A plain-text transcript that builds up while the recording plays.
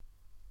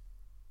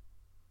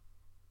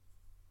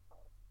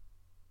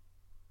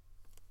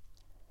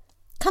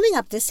Coming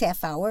up this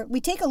half hour, we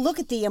take a look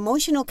at the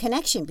emotional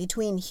connection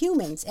between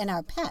humans and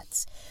our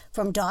pets,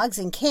 from dogs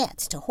and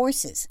cats to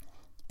horses.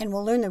 And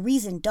we'll learn the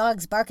reason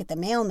dogs bark at the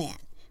mailman,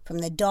 from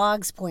the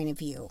dog's point of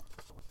view.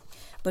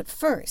 But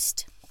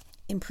first,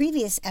 in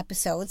previous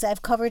episodes,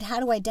 I've covered how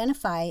to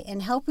identify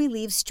and help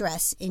relieve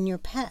stress in your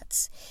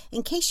pets.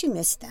 In case you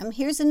missed them,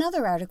 here's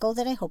another article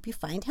that I hope you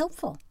find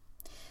helpful.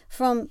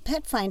 From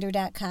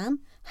petfinder.com,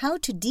 how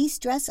to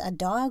de-stress a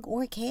dog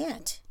or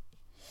cat.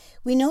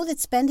 We know that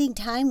spending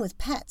time with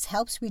pets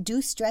helps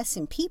reduce stress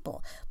in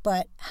people,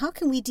 but how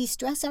can we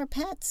de-stress our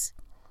pets?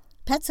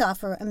 Pets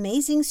offer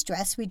amazing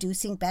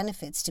stress-reducing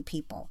benefits to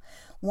people.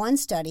 One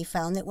study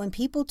found that when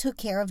people took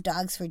care of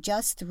dogs for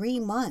just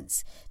 3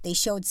 months, they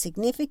showed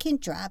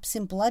significant drops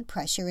in blood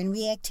pressure and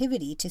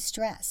reactivity to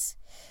stress.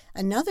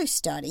 Another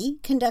study,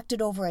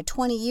 conducted over a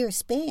 20-year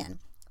span,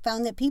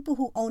 found that people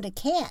who owned a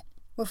cat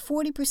were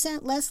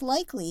 40% less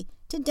likely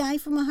to die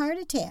from a heart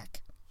attack.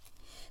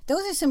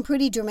 Those are some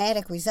pretty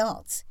dramatic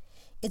results.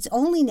 It's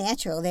only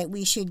natural that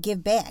we should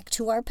give back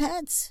to our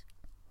pets.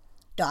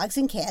 Dogs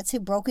and cats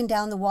have broken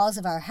down the walls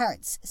of our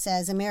hearts,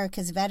 says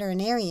America's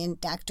veterinarian,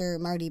 Dr.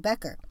 Marty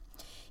Becker.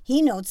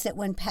 He notes that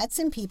when pets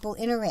and people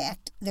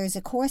interact, there's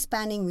a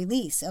corresponding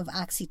release of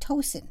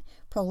oxytocin,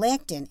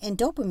 prolactin, and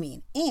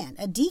dopamine, and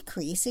a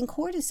decrease in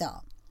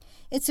cortisol.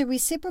 It's a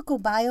reciprocal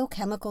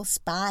biochemical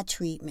spa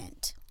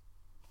treatment.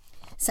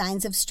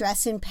 Signs of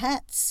stress in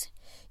pets.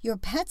 Your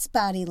pet's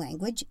body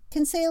language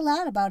can say a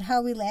lot about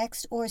how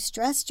relaxed or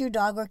stressed your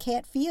dog or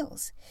cat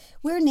feels.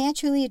 We're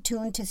naturally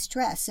attuned to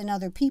stress in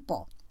other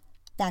people,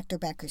 Dr.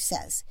 Becker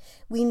says.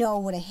 We know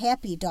what a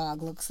happy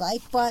dog looks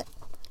like, but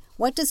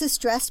what does a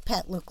stressed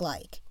pet look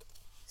like?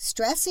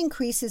 Stress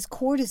increases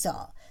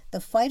cortisol, the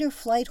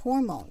fight-or-flight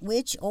hormone,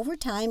 which over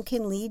time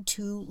can lead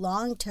to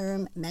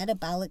long-term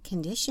metabolic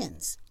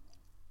conditions.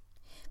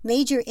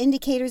 Major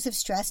indicators of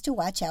stress to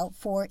watch out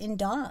for in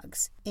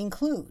dogs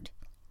include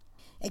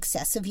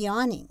excessive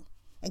yawning,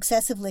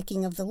 excessive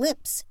licking of the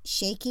lips,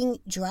 shaking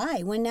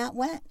dry when not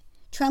wet,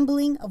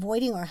 trembling,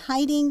 avoiding or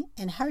hiding,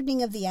 and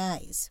hardening of the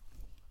eyes.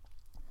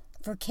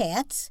 For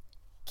cats,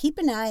 keep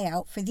an eye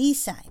out for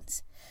these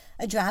signs: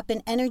 a drop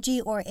in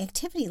energy or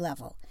activity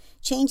level,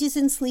 changes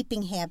in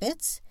sleeping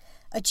habits,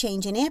 a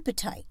change in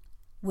appetite,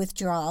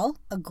 withdrawal,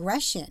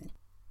 aggression,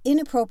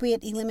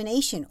 inappropriate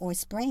elimination or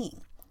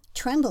spraying,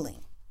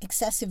 trembling,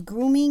 excessive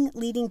grooming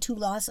leading to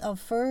loss of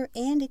fur,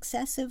 and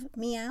excessive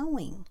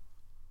meowing.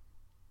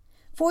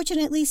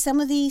 Fortunately, some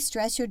of the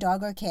stress your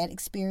dog or cat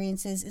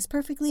experiences is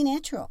perfectly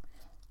natural,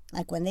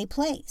 like when they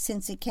play,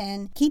 since it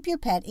can keep your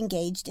pet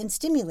engaged and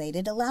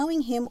stimulated,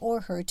 allowing him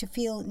or her to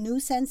feel new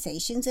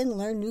sensations and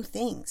learn new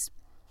things.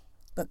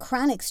 But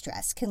chronic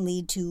stress can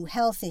lead to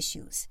health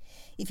issues.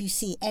 If you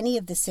see any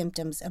of the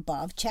symptoms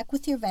above, check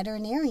with your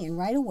veterinarian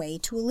right away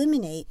to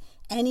eliminate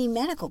any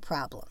medical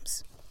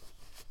problems.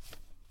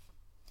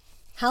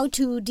 How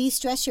to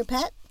de-stress your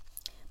pet?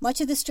 Much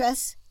of the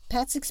stress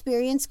pets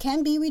experience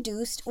can be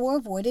reduced or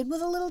avoided with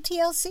a little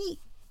TLC.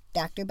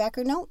 Dr.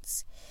 Becker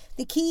notes,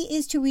 the key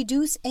is to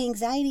reduce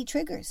anxiety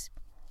triggers.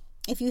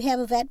 If you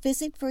have a vet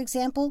visit, for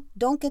example,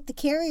 don't get the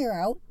carrier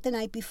out the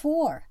night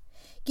before.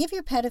 Give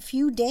your pet a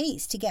few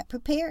days to get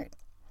prepared.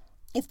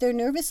 If they're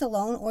nervous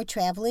alone or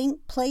traveling,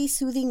 play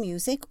soothing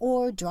music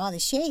or draw the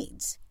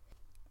shades.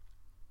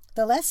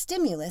 The less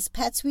stimulus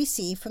pets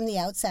receive from the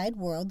outside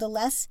world, the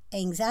less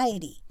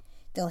anxiety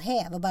they'll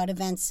have about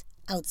events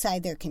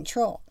outside their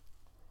control.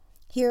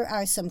 Here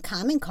are some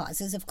common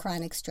causes of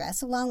chronic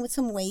stress, along with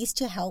some ways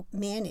to help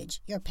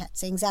manage your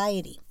pet's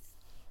anxiety.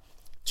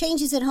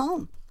 Changes at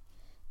home.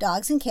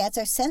 Dogs and cats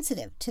are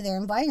sensitive to their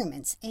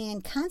environments,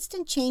 and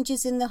constant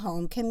changes in the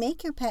home can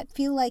make your pet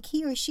feel like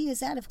he or she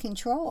is out of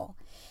control.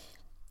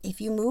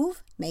 If you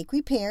move, make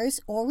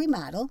repairs, or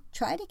remodel,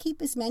 try to keep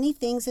as many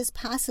things as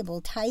possible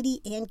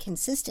tidy and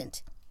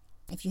consistent.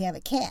 If you have a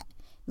cat,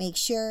 make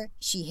sure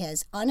she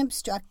has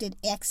unobstructed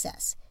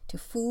access to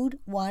food,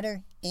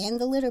 water,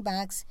 and the litter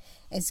box,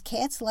 as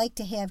cats like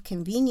to have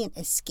convenient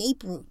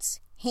escape routes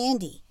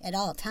handy at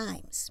all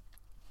times.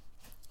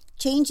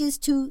 Changes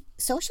to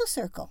social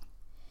circle.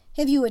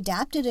 Have you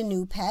adopted a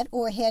new pet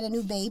or had a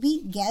new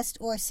baby, guest,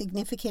 or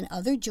significant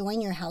other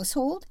join your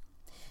household?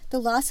 The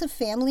loss of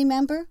family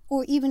member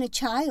or even a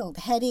child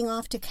heading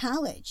off to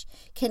college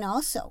can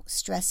also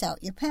stress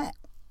out your pet.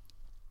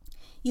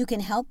 You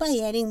can help by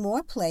adding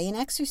more play and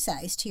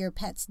exercise to your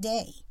pet's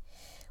day.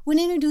 When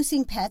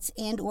introducing pets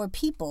and or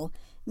people,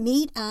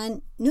 meet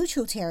on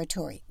neutral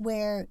territory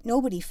where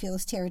nobody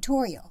feels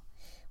territorial.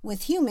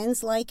 With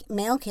humans, like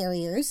mail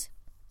carriers,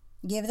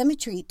 give them a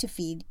treat to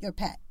feed your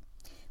pet.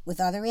 With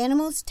other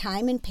animals,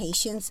 time and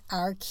patience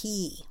are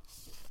key.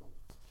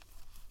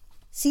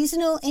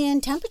 Seasonal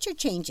and temperature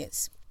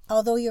changes.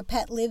 Although your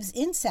pet lives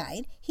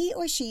inside, he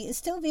or she is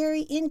still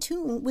very in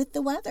tune with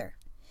the weather.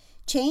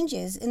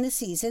 Changes in the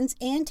seasons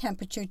and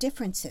temperature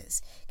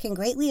differences can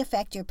greatly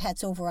affect your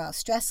pet's overall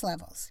stress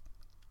levels.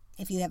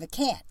 If you have a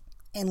cat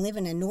and live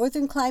in a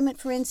northern climate,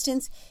 for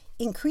instance,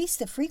 increase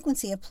the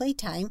frequency of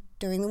playtime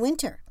during the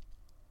winter.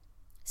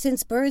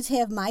 Since birds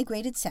have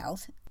migrated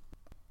south,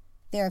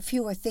 There are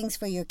fewer things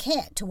for your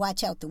cat to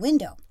watch out the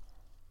window.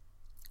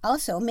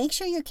 Also, make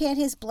sure your cat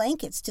has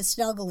blankets to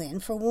snuggle in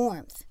for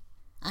warmth.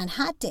 On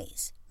hot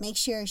days, make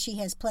sure she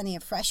has plenty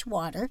of fresh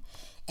water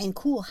and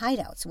cool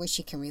hideouts where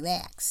she can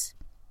relax.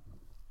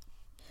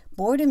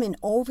 Boredom and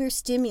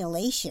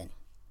overstimulation.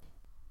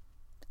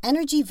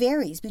 Energy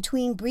varies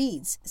between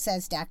breeds,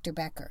 says Dr.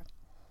 Becker.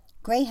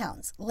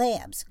 Greyhounds,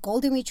 Labs,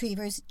 Golden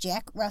Retrievers,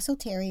 Jack Russell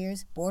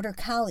Terriers, Border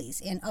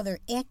Collies, and other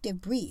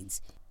active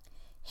breeds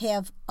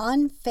have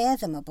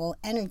unfathomable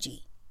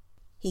energy.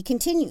 He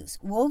continues,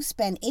 wolves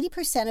spend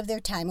 80% of their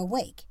time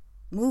awake,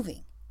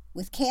 moving.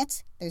 With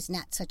cats, there's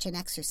not such an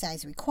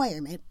exercise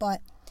requirement,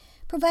 but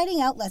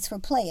providing outlets for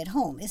play at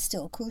home is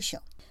still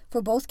crucial.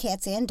 For both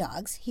cats and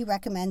dogs, he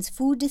recommends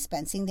food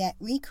dispensing that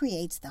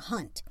recreates the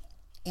hunt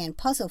and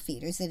puzzle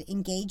feeders that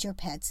engage your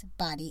pet's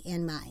body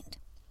and mind.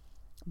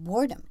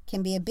 Boredom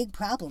can be a big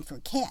problem for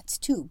cats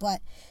too,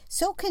 but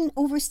so can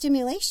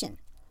overstimulation.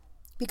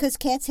 Because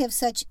cats have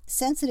such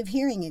sensitive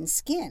hearing and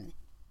skin,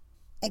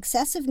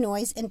 excessive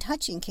noise and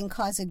touching can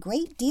cause a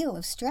great deal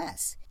of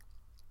stress.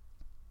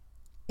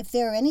 If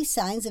there are any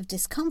signs of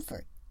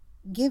discomfort,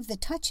 give the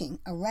touching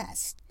a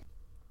rest.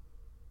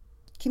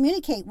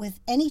 Communicate with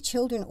any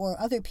children or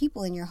other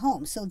people in your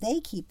home so they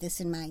keep this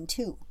in mind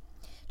too.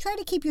 Try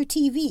to keep your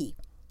TV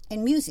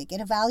and music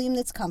at a volume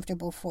that's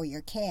comfortable for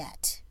your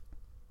cat.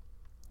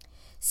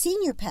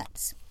 Senior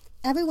pets.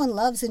 Everyone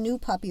loves a new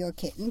puppy or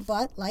kitten,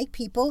 but like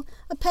people,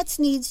 a pet's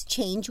needs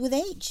change with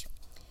age.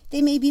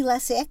 They may be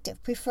less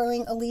active,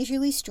 preferring a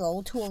leisurely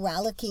stroll to a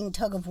rollicking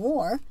tug of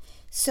war,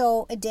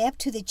 so adapt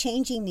to the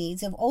changing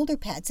needs of older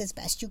pets as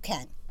best you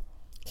can.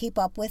 Keep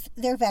up with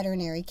their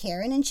veterinary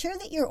care and ensure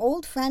that your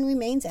old friend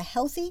remains a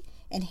healthy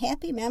and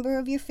happy member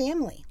of your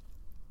family.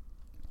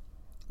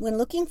 When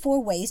looking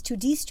for ways to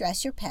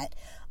de-stress your pet,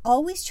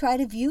 always try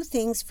to view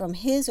things from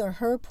his or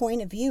her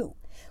point of view.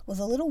 With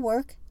a little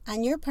work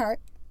on your part,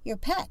 your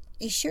pet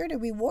is sure to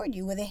reward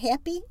you with a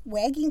happy,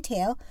 wagging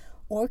tail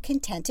or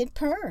contented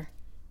purr.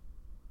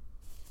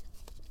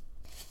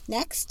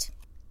 Next,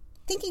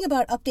 thinking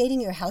about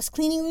updating your house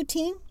cleaning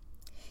routine?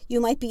 You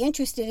might be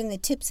interested in the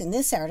tips in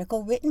this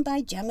article written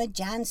by Gemma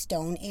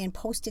Johnstone and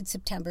posted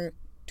September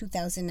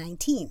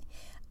 2019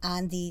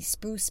 on the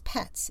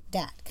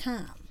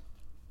sprucepets.com.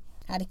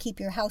 How to keep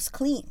your house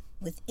clean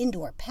with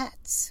indoor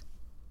pets.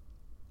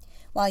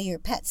 While your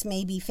pets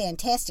may be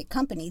fantastic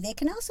company, they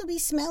can also be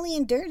smelly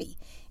and dirty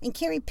and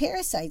carry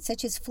parasites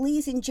such as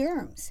fleas and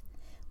germs.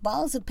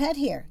 Balls of pet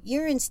hair,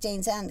 urine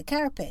stains on the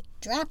carpet,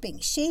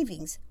 droppings,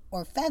 shavings,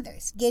 or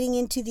feathers getting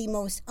into the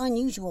most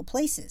unusual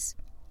places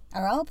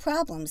are all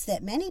problems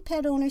that many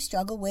pet owners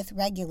struggle with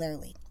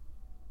regularly.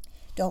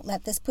 Don't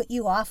let this put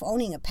you off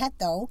owning a pet,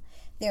 though.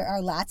 There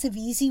are lots of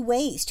easy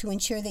ways to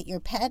ensure that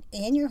your pet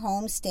and your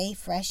home stay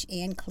fresh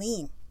and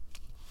clean.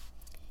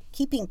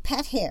 Keeping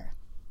pet hair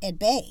at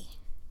bay.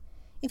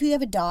 If you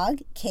have a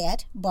dog,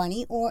 cat,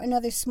 bunny, or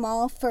another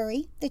small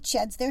furry that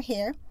sheds their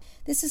hair,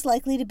 this is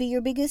likely to be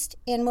your biggest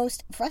and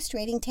most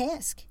frustrating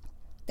task.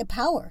 The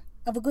power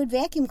of a good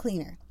vacuum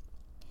cleaner.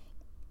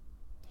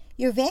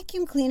 Your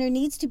vacuum cleaner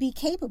needs to be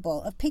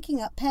capable of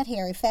picking up pet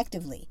hair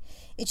effectively.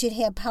 It should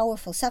have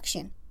powerful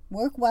suction,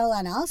 work well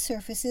on all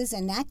surfaces,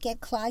 and not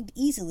get clogged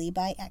easily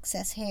by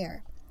excess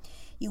hair.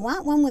 You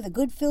want one with a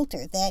good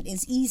filter that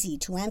is easy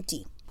to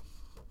empty.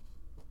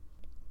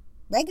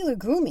 Regular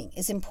grooming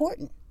is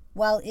important.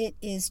 While it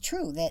is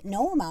true that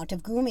no amount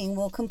of grooming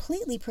will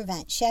completely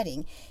prevent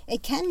shedding,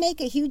 it can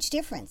make a huge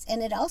difference,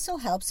 and it also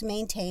helps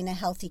maintain a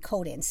healthy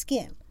coat and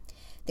skin.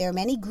 There are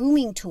many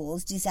grooming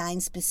tools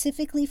designed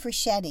specifically for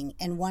shedding,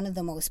 and one of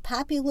the most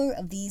popular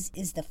of these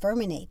is the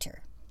Furminator.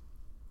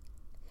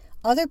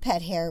 Other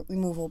pet hair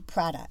removal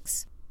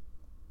products.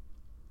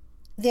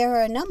 There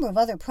are a number of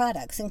other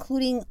products,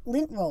 including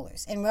lint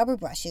rollers and rubber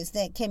brushes,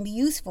 that can be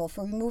useful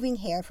for removing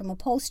hair from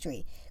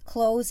upholstery,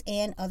 clothes,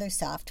 and other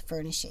soft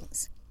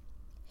furnishings.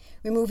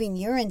 Removing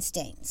urine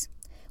stains.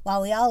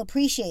 While we all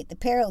appreciate the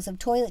perils of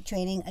toilet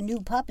training a new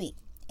puppy,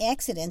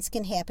 accidents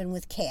can happen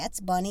with cats,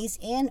 bunnies,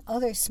 and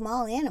other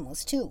small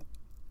animals too.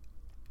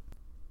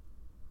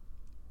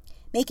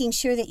 Making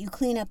sure that you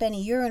clean up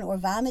any urine or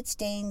vomit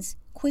stains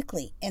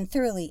quickly and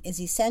thoroughly is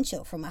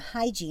essential from a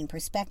hygiene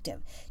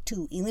perspective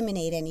to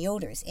eliminate any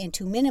odors and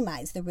to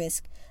minimize the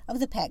risk of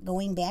the pet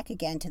going back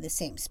again to the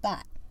same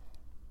spot.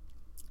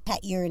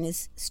 Pet urine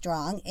is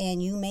strong,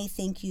 and you may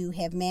think you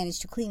have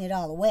managed to clean it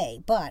all away,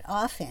 but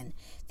often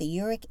the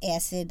uric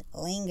acid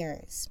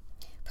lingers.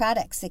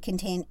 Products that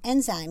contain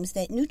enzymes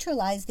that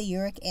neutralize the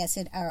uric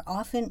acid are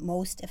often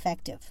most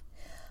effective.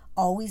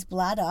 Always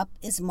blot up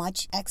as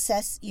much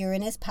excess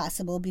urine as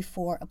possible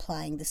before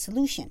applying the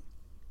solution.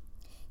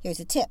 Here's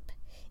a tip.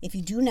 If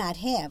you do not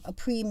have a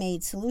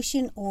pre-made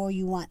solution or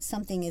you want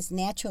something as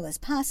natural as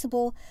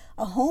possible,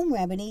 a home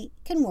remedy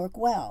can work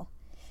well.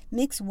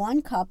 Mix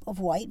 1 cup of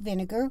white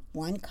vinegar,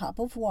 1 cup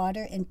of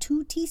water, and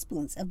 2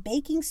 teaspoons of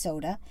baking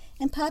soda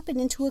and pop it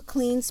into a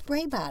clean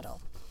spray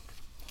bottle.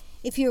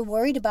 If you're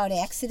worried about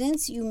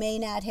accidents you may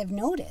not have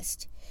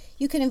noticed,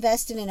 you can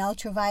invest in an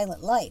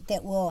ultraviolet light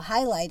that will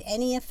highlight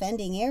any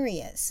offending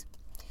areas.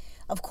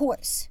 Of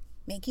course,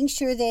 making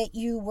sure that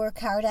you work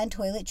hard on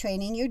toilet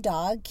training your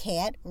dog,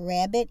 cat,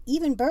 rabbit,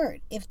 even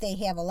bird, if they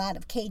have a lot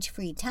of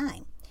cage-free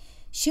time,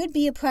 should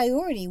be a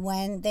priority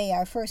when they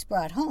are first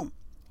brought home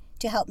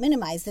to help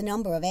minimize the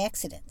number of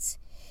accidents.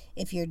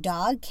 If your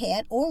dog,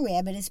 cat, or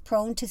rabbit is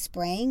prone to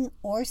spraying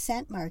or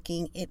scent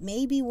marking, it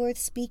may be worth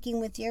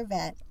speaking with your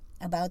vet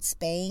about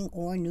spaying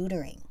or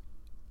neutering.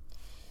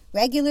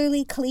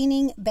 Regularly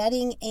cleaning,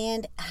 bedding,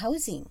 and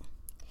housing.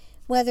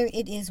 Whether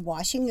it is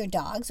washing your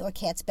dog's or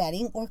cat's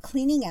bedding or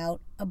cleaning out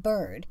a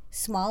bird,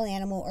 small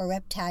animal, or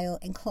reptile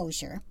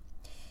enclosure,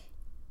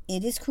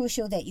 it is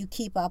crucial that you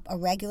keep up a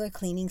regular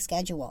cleaning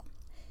schedule.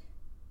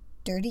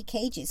 Dirty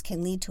cages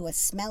can lead to a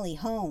smelly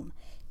home,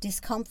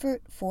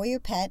 discomfort for your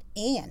pet,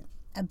 and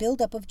a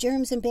buildup of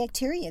germs and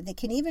bacteria that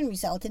can even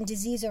result in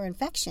disease or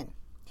infection.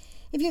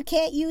 If your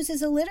cat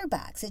uses a litter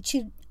box, it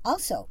should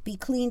also be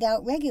cleaned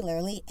out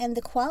regularly, and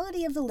the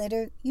quality of the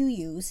litter you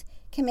use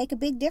can make a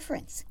big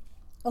difference.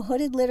 A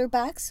hooded litter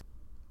box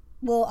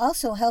will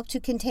also help to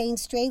contain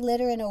stray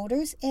litter and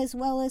odors, as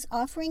well as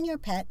offering your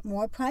pet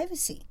more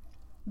privacy.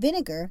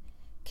 Vinegar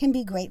can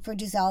be great for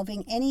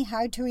dissolving any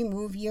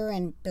hard-to-remove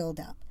urine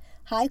buildup.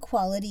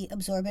 High-quality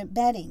absorbent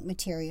bedding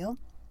material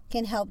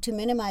can help to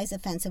minimize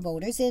offensive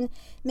odors and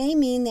may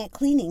mean that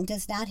cleaning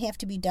does not have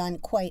to be done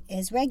quite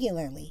as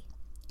regularly.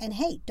 And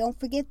hey, don't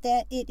forget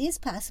that it is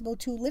possible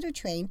to litter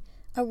train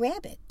a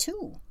rabbit,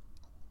 too.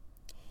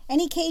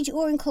 Any cage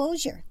or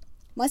enclosure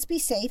must be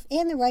safe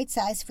and the right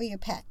size for your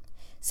pet.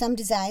 Some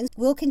designs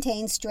will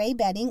contain stray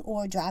bedding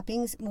or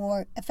droppings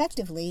more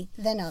effectively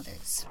than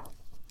others.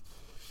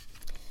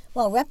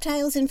 While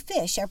reptiles and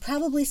fish are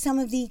probably some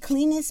of the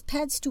cleanest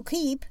pets to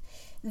keep,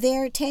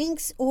 their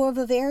tanks or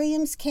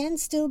vivariums can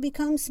still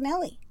become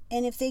smelly.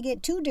 And if they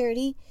get too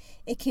dirty,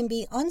 it can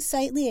be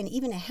unsightly and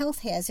even a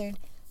health hazard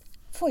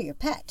for your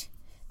pet.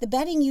 The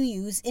bedding you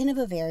use in a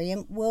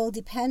vivarium will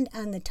depend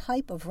on the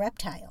type of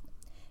reptile.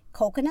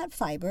 Coconut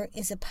fiber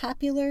is a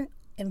popular,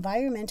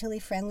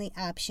 environmentally friendly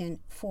option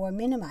for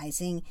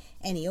minimizing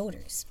any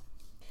odors.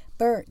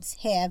 Birds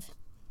have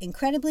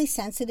incredibly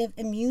sensitive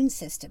immune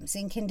systems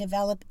and can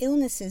develop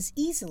illnesses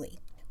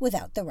easily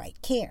without the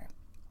right care.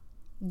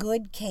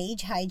 Good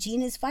cage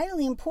hygiene is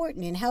vitally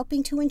important in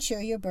helping to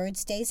ensure your bird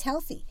stays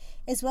healthy,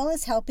 as well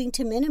as helping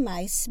to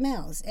minimize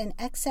smells and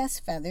excess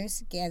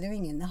feathers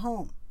gathering in the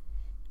home.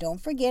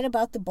 Don't forget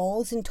about the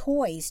bowls and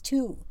toys,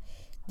 too.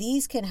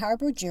 These can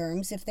harbor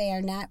germs if they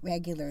are not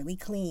regularly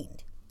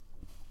cleaned.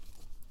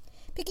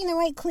 Picking the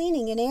right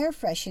cleaning and air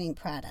freshening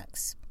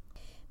products.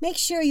 Make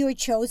sure your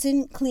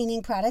chosen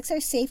cleaning products are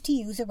safe to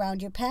use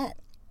around your pet.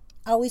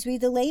 Always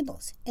read the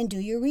labels and do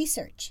your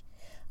research.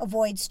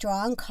 Avoid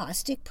strong,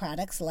 caustic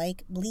products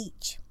like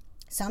bleach.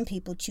 Some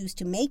people choose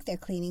to make their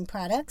cleaning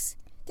products.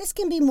 This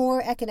can be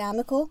more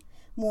economical,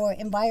 more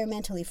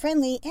environmentally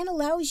friendly, and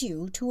allows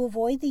you to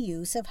avoid the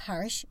use of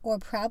harsh or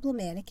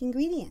problematic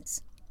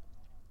ingredients.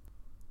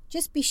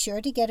 Just be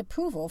sure to get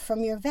approval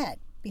from your vet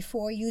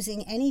before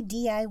using any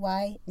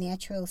DIY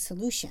natural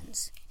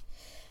solutions.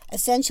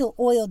 Essential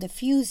oil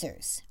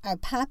diffusers are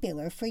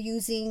popular for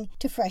using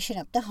to freshen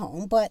up the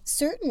home, but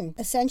certain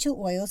essential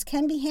oils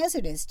can be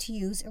hazardous to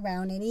use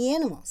around any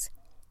animals.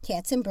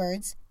 Cats and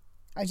birds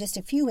are just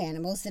a few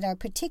animals that are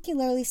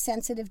particularly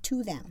sensitive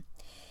to them,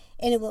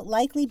 and it will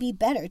likely be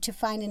better to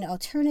find an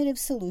alternative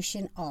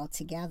solution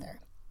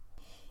altogether.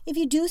 If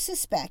you do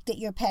suspect that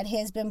your pet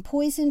has been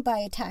poisoned by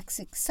a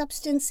toxic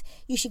substance,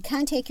 you should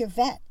contact your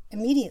vet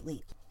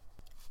immediately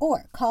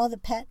or call the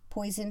Pet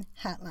Poison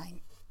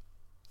Hotline.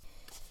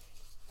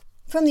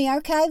 From the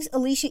archives,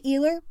 Alicia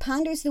Ehler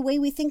ponders the way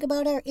we think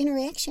about our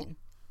interaction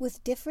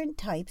with different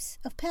types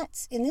of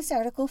pets. In this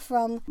article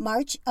from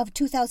March of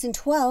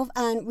 2012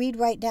 on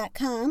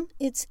readwrite.com,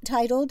 it's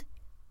titled,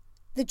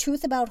 "The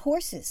Truth About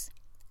Horses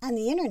on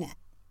the Internet."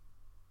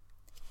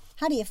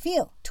 How do you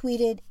feel?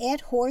 Tweeted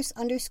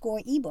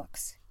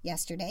 @horse_ebooks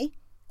yesterday,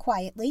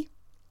 quietly.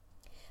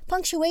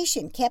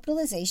 Punctuation,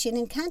 capitalization,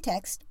 and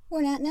context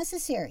were not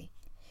necessary.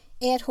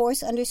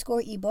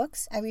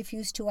 @horse_ebooks, I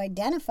refuse to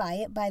identify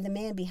it by the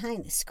man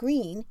behind the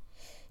screen,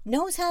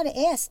 knows how to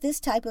ask this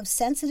type of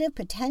sensitive,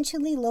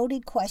 potentially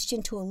loaded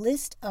question to a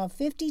list of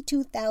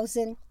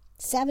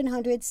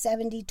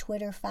 52,770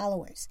 Twitter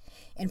followers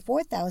and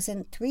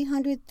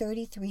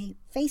 4,333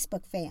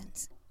 Facebook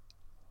fans.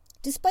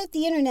 Despite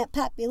the internet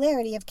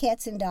popularity of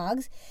cats and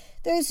dogs,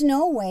 there is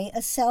no way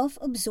a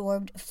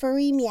self-absorbed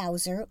furry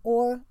meowser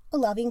or a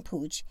loving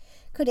pooch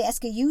could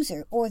ask a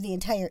user or the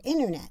entire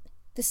internet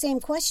the same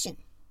question.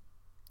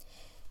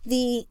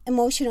 The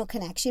emotional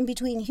connection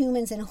between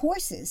humans and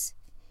horses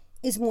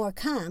is more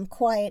calm,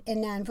 quiet,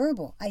 and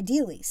nonverbal,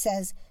 ideally,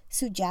 says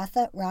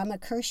Sujatha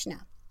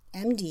Ramakrishna,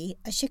 MD,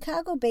 a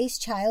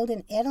Chicago-based child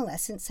and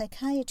adolescent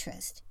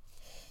psychiatrist.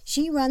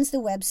 She runs the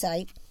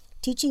website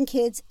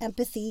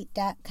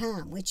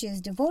teachingkidsempathy.com, which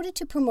is devoted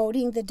to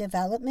promoting the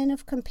development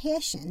of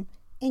compassion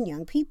in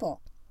young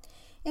people.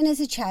 And as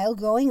a child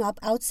growing up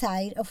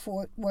outside of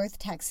Fort Worth,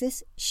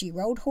 Texas, she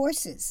rode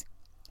horses.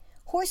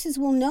 Horses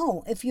will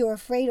know if you're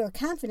afraid or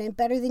confident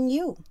better than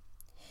you.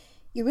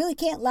 You really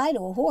can't lie to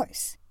a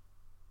horse.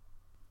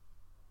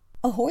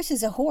 A horse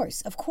is a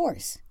horse, of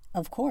course,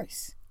 of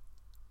course.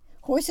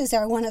 Horses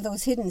are one of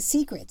those hidden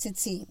secrets, it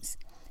seems.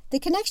 The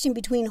connection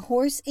between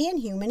horse and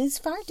human is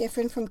far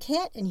different from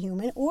cat and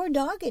human or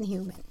dog and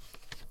human.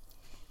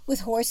 With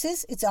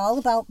horses, it's all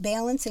about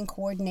balance and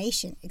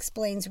coordination,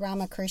 explains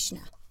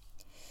Ramakrishna.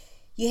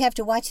 You have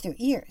to watch their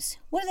ears.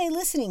 What are they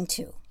listening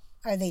to?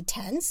 Are they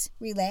tense,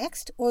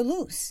 relaxed, or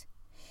loose?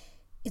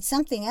 It's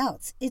something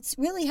else. It's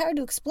really hard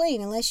to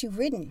explain unless you've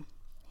ridden.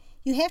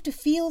 You have to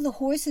feel the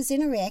horse's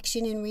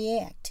interaction and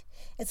react.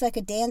 It's like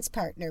a dance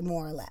partner,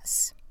 more or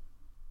less.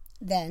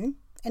 Then,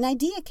 an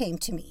idea came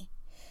to me.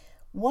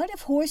 What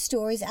if horse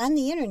stories on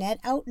the internet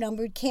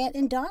outnumbered cat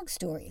and dog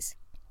stories?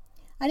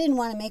 I didn't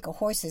want to make a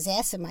horse's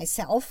ass of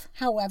myself.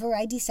 However,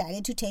 I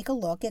decided to take a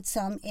look at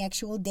some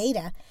actual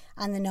data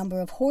on the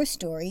number of horse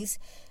stories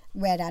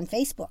read on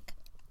Facebook.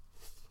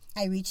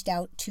 I reached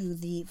out to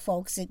the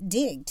folks at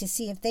Dig to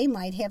see if they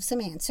might have some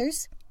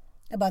answers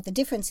about the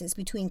differences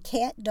between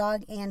cat,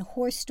 dog, and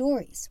horse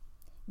stories.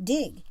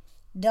 Dig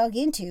dug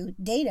into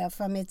data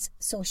from its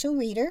social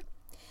reader,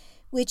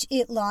 which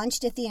it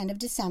launched at the end of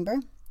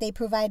December. They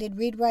provided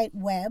Read Write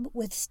Web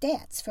with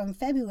stats from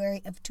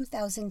February of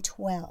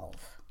 2012.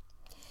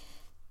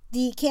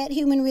 The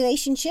cat-human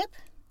relationship,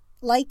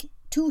 like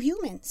two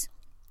humans.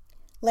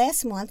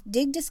 Last month,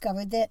 Dig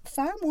discovered that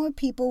far more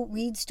people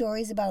read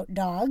stories about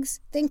dogs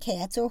than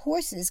cats or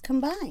horses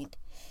combined.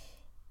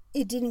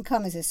 It didn't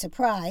come as a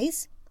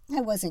surprise.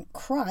 I wasn't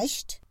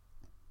crushed.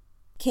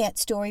 Cat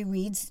story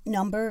reads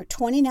number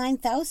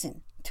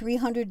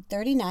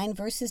 29,339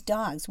 versus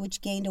dogs,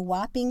 which gained a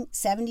whopping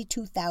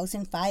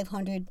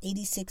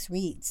 72,586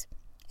 reads.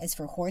 As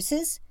for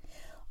horses,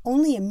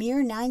 only a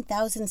mere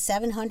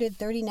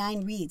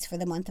 9,739 reads for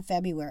the month of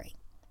February.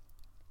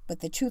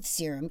 But the truth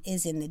serum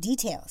is in the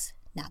details,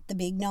 not the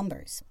big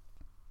numbers.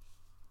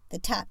 The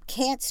top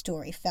cat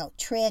story felt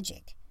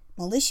tragic,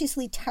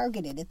 maliciously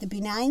targeted at the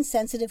benign,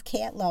 sensitive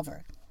cat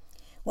lover.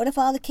 What if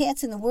all the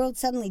cats in the world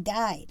suddenly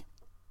died?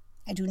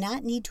 I do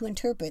not need to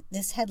interpret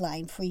this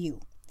headline for you.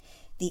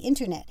 The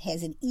internet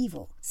has an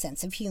evil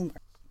sense of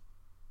humor.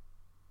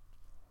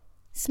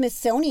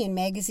 Smithsonian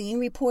Magazine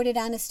reported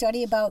on a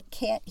study about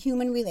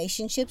cat-human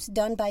relationships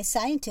done by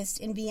scientists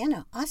in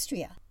Vienna,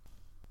 Austria.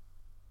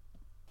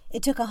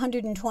 It took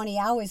 120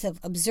 hours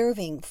of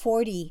observing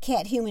 40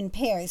 cat-human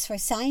pairs for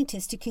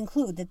scientists to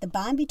conclude that the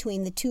bond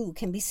between the two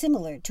can be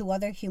similar to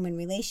other human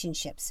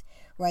relationships,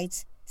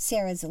 writes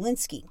Sarah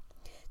Zielinski.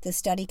 The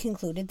study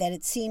concluded that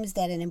it seems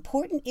that an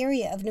important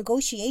area of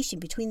negotiation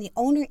between the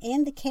owner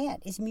and the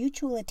cat is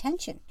mutual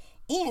attention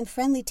and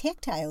friendly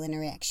tactile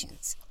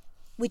interactions,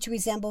 which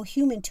resemble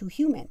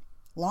human-to-human,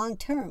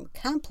 long-term,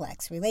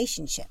 complex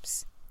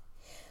relationships.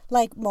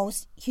 Like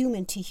most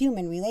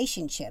human-to-human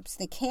relationships,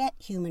 the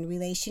cat-human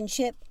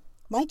relationship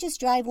might just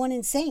drive one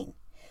insane.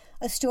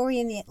 A story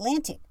in The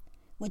Atlantic,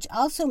 which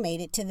also made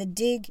it to the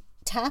Dig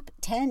Top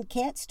 10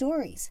 Cat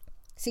Stories,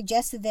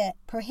 suggested that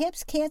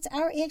perhaps cats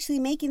are actually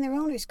making their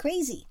owners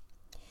crazy.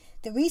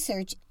 The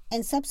research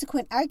and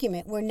subsequent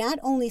argument were not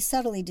only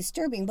subtly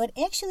disturbing, but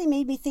actually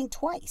made me think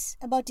twice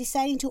about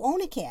deciding to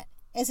own a cat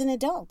as an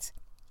adult.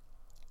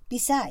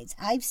 Besides,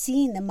 I've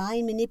seen the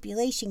mind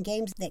manipulation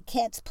games that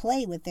cats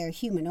play with their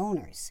human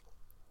owners.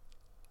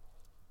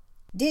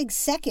 Dig's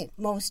second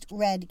most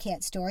read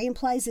cat story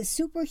implies the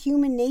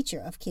superhuman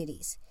nature of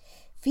kitties.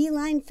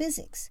 Feline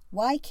physics,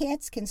 why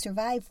cats can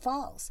survive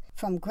falls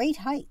from great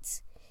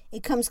heights.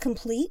 It comes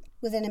complete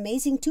with an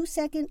amazing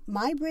 2-second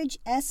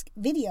MyBridge-esque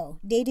video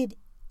dated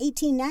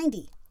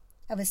 1890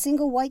 of a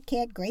single white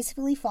cat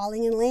gracefully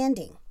falling and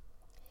landing.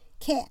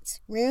 Cats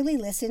rarely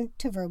listen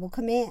to verbal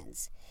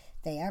commands.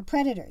 They are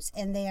predators,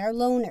 and they are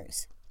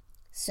loners.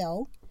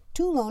 So,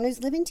 two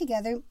loners living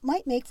together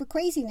might make for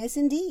craziness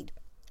indeed,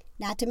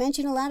 not to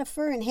mention a lot of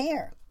fur and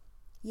hair.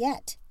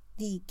 Yet,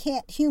 the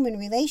cat-human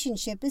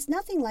relationship is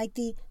nothing like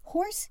the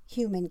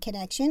horse-human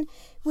connection,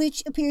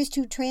 which appears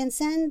to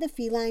transcend the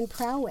feline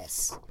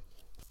prowess.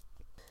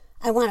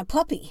 I want a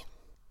puppy,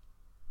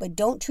 but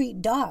don't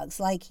treat dogs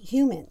like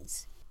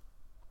humans.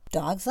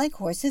 Dogs, like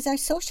horses, are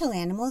social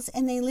animals,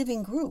 and they live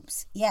in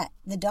groups, yet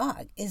the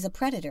dog is a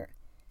predator.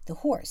 The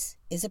horse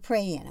is a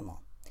prey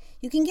animal.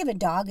 You can give a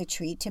dog a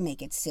treat to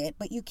make it sit,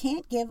 but you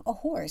can't give a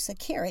horse a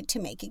carrot to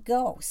make it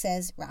go,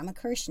 says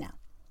Ramakrishna.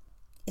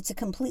 It's a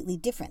completely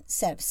different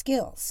set of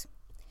skills.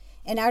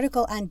 An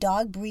article on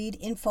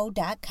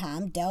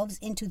dogbreedinfo.com delves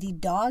into the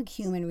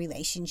dog-human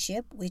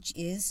relationship, which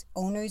is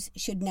owners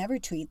should never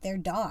treat their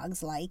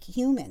dogs like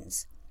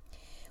humans.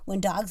 When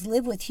dogs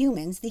live with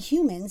humans, the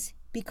humans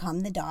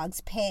become the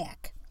dog's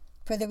pack.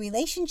 For the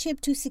relationship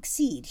to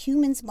succeed,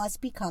 humans must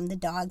become the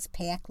dog's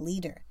pack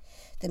leader.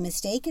 The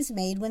mistake is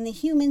made when the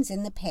humans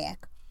in the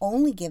pack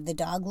only give the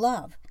dog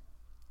love,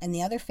 and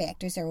the other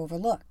factors are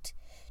overlooked.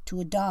 To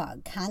a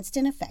dog,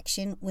 constant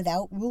affection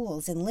without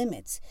rules and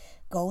limits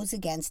goes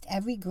against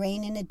every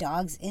grain in a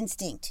dog's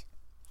instinct.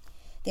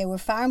 There were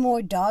far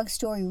more dog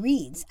story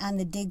reads on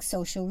the Dig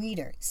social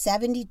reader,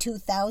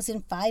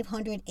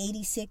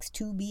 72,586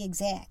 to be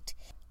exact.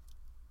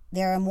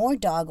 There are more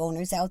dog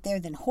owners out there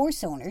than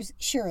horse owners,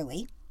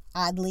 surely.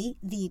 Oddly,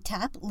 the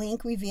top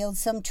link revealed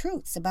some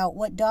truths about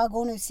what dog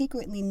owners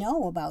secretly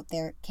know about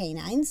their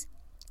canines.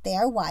 They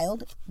are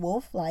wild,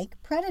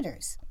 wolf-like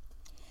predators.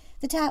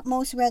 The top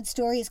most read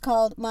story is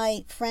called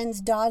My Friend's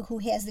Dog Who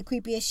Has the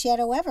Creepiest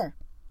Shadow Ever.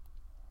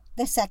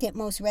 The second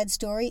most read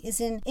story is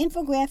an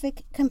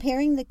infographic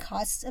comparing the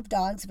costs of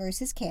dogs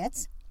versus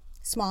cats,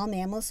 small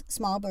mammals,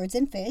 small birds,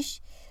 and fish,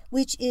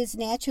 which is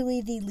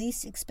naturally the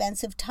least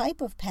expensive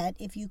type of pet,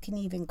 if you can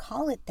even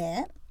call it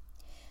that.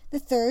 The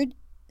third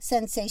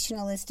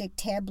sensationalistic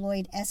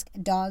tabloid-esque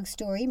dog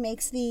story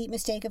makes the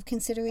mistake of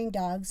considering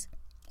dogs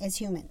as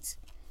humans.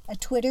 A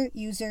Twitter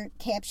user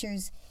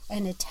captures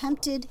an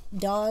attempted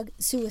dog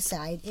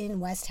suicide in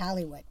West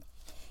Hollywood.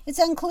 It's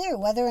unclear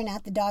whether or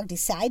not the dog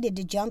decided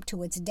to jump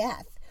to its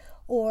death,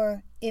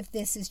 or if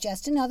this is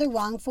just another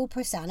wrongful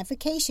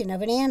personification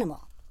of an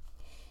animal.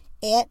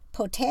 At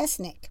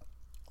Potasnik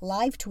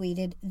live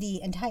tweeted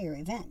the entire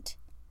event.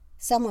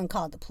 Someone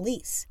called the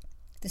police.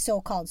 The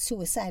so-called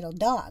suicidal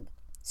dog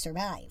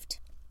survived.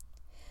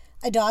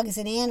 A dog is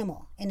an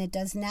animal, and it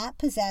does not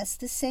possess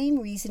the same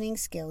reasoning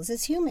skills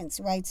as humans,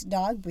 writes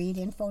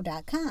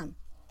dogbreedinfo.com.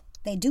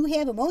 They do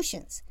have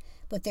emotions,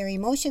 but their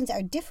emotions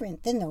are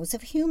different than those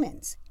of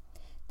humans.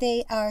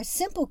 They are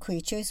simple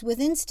creatures with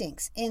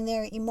instincts, and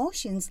their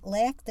emotions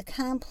lack the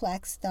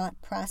complex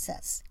thought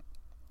process.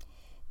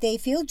 They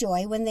feel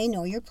joy when they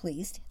know you're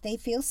pleased. They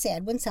feel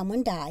sad when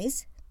someone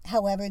dies.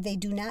 However, they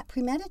do not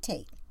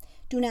premeditate,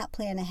 do not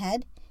plan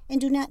ahead, and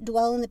do not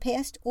dwell in the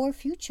past or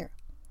future.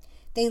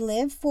 They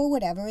live for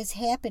whatever is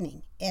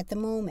happening at the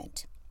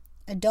moment.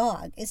 A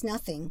dog is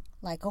nothing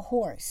like a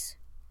horse.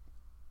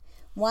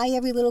 Why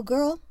every little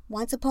girl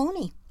wants a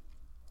pony.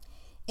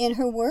 In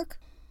her work,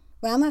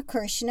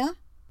 Ramakrishna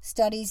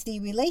studies the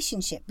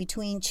relationship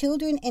between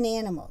children and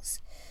animals.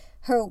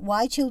 Her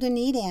Why Children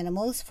Need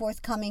Animals,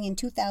 forthcoming in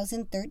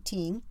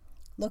 2013,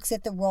 looks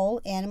at the role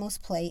animals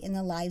play in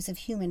the lives of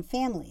human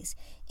families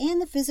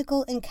and the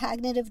physical and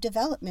cognitive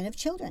development of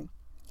children.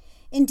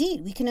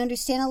 Indeed, we can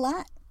understand a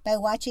lot by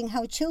watching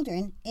how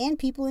children and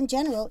people in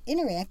general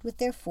interact with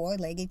their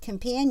four-legged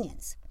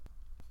companions.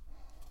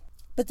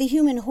 But the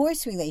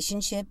human-horse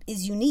relationship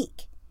is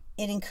unique.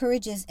 It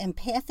encourages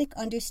empathic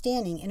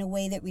understanding in a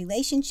way that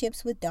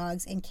relationships with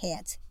dogs and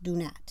cats do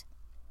not.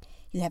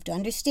 You have to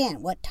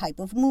understand what type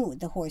of mood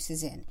the horse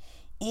is in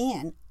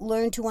and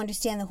learn to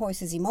understand the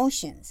horse's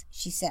emotions,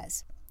 she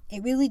says.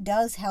 It really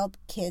does help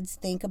kids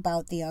think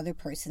about the other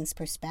person's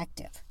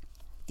perspective.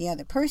 The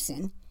other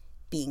person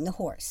being the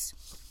horse.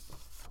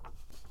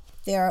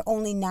 There are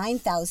only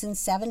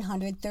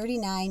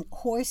 9,739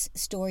 horse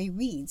story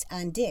reads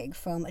on Dig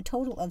from a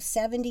total of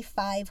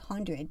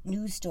 7,500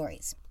 news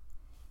stories.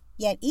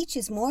 Yet each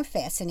is more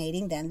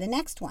fascinating than the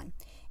next one,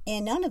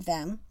 and none of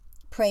them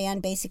prey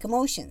on basic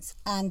emotions,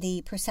 on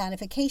the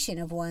personification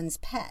of one's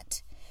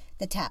pet.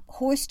 The top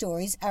horse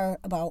stories are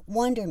about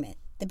wonderment,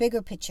 the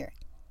bigger picture.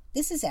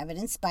 This is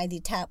evidenced by the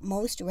top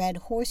most read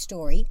horse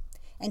story,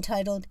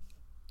 entitled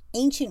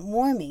Ancient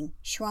Warming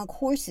Shrunk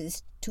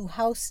Horses to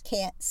House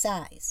Cat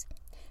Size,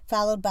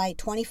 followed by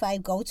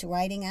 25 goats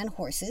riding on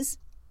horses,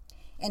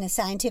 and a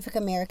Scientific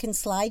American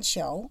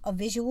slideshow, a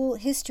visual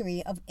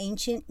history of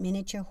ancient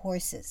miniature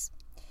horses,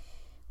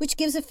 which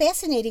gives a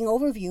fascinating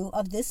overview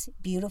of this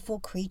beautiful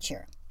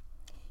creature.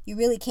 You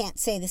really can't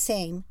say the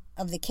same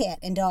of the cat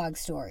and dog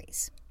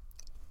stories.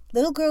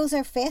 Little girls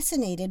are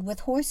fascinated with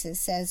horses,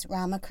 says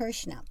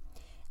Ramakrishna.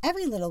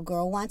 Every little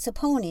girl wants a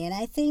pony, and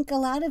I think a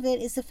lot of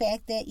it is the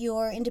fact that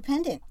you're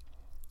independent.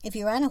 If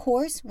you're on a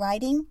horse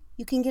riding,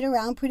 you can get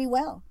around pretty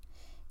well.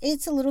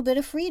 It's a little bit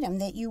of freedom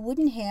that you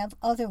wouldn't have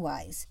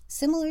otherwise,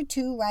 similar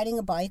to riding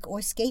a bike or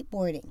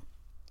skateboarding.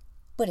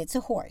 But it's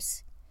a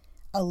horse,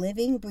 a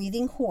living,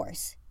 breathing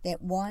horse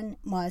that one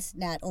must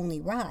not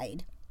only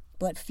ride,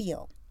 but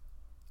feel.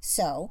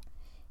 So,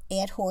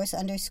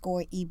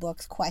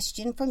 @horse_ebooks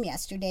question from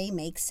yesterday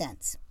makes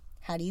sense.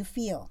 How do you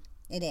feel?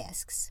 It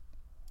asks.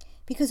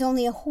 Because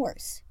only a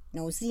horse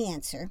knows the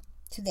answer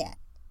to that.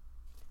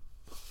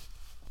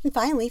 And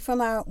finally,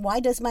 from our Why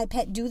Does My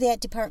Pet Do That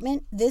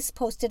department, this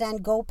posted on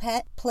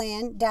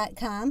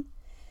gopetplan.com.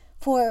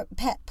 For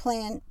Pet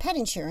Plan Pet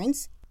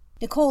Insurance,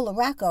 Nicole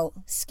LaRocco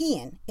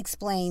Skian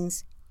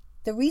explains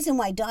the reason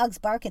why dogs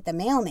bark at the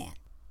mailman.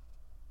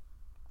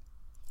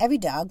 Every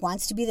dog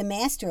wants to be the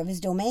master of his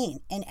domain,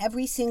 and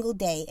every single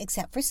day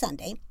except for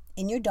Sunday,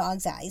 in your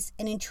dog's eyes,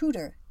 an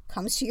intruder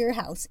comes to your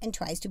house and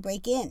tries to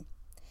break in.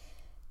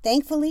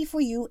 Thankfully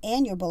for you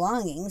and your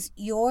belongings,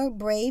 your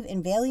brave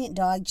and valiant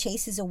dog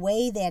chases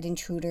away that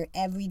intruder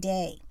every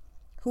day.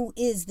 Who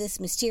is this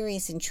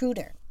mysterious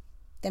intruder?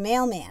 The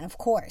mailman, of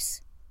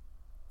course.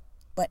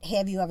 But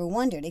have you ever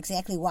wondered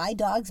exactly why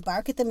dogs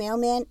bark at the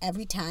mailman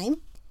every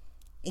time?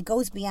 It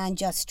goes beyond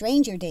just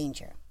stranger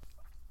danger.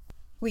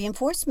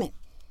 Reinforcement.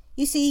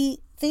 You see,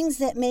 things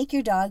that make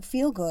your dog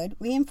feel good,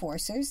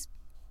 reinforcers,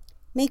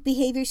 make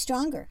behavior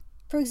stronger.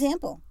 For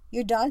example,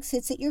 your dog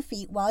sits at your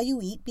feet while you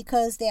eat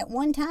because that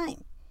one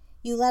time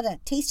you let a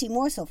tasty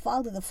morsel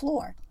fall to the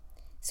floor.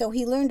 So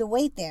he learned to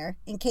wait there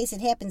in case it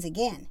happens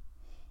again.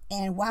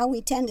 And while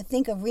we tend to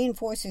think of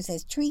reinforcers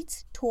as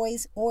treats,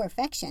 toys, or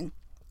affection,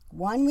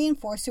 one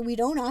reinforcer we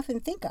don't often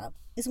think of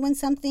is when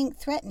something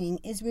threatening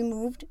is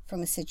removed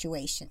from a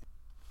situation.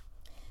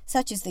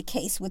 Such is the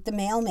case with the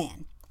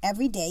mailman.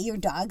 Every day your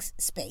dog's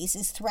space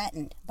is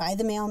threatened by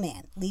the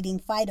mailman, leading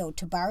Fido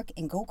to bark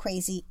and go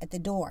crazy at the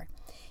door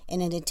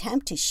in an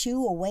attempt to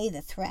shoo away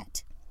the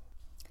threat.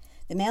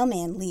 The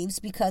mailman leaves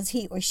because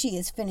he or she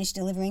has finished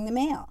delivering the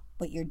mail,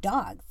 but your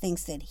dog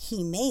thinks that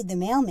he made the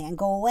mailman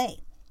go away,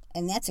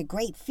 and that's a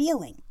great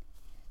feeling.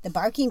 The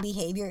barking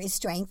behavior is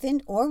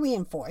strengthened or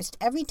reinforced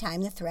every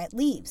time the threat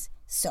leaves,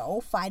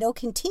 so Fido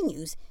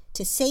continues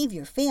to save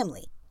your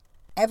family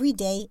every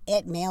day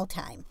at mail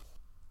time.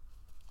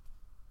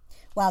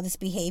 While this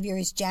behavior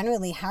is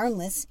generally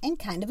harmless and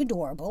kind of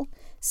adorable,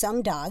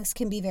 some dogs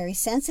can be very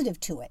sensitive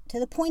to it,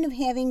 to the point of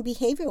having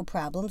behavioral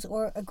problems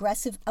or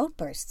aggressive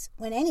outbursts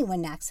when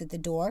anyone knocks at the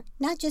door,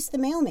 not just the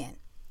mailman.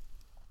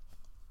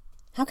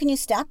 How can you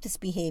stop this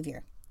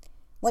behavior?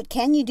 What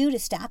can you do to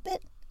stop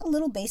it? A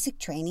little basic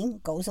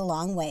training goes a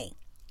long way.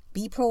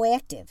 Be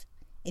proactive.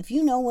 If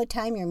you know what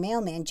time your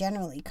mailman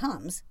generally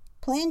comes,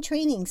 plan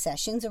training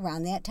sessions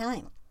around that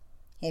time.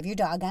 Have your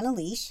dog on a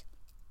leash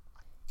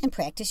and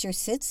practice your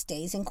sits,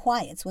 stays, and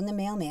quiets when the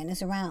mailman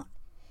is around.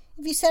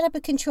 If you set up a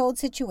controlled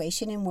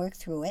situation and work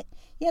through it,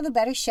 you have a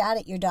better shot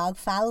at your dog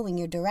following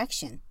your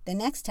direction the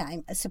next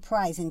time a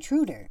surprise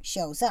intruder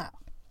shows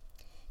up.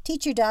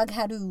 Teach your dog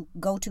how to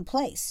go to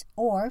place,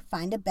 or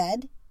find a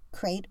bed,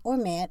 crate, or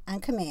mat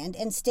on command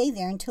and stay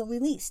there until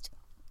released.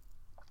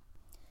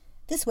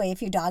 This way,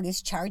 if your dog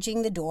is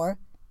charging the door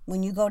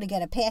when you go to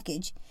get a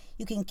package,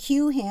 you can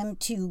cue him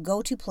to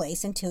go to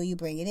place until you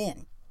bring it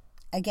in.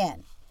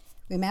 Again,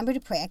 remember to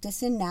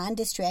practice in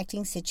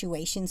non-distracting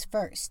situations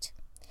first.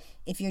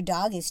 If your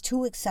dog is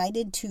too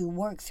excited to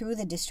work through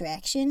the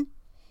distraction,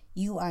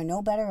 you are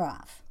no better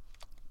off.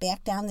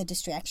 Back down the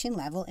distraction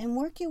level and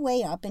work your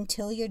way up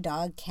until your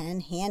dog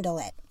can handle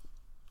it.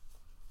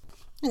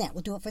 And that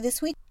will do it for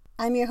this week.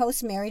 I'm your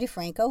host, Mary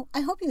DeFranco.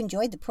 I hope you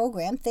enjoyed the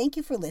program. Thank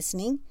you for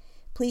listening.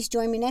 Please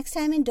join me next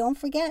time, and don't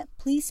forget,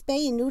 please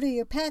spay and neuter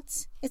your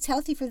pets. It's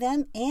healthy for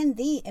them and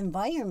the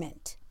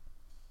environment.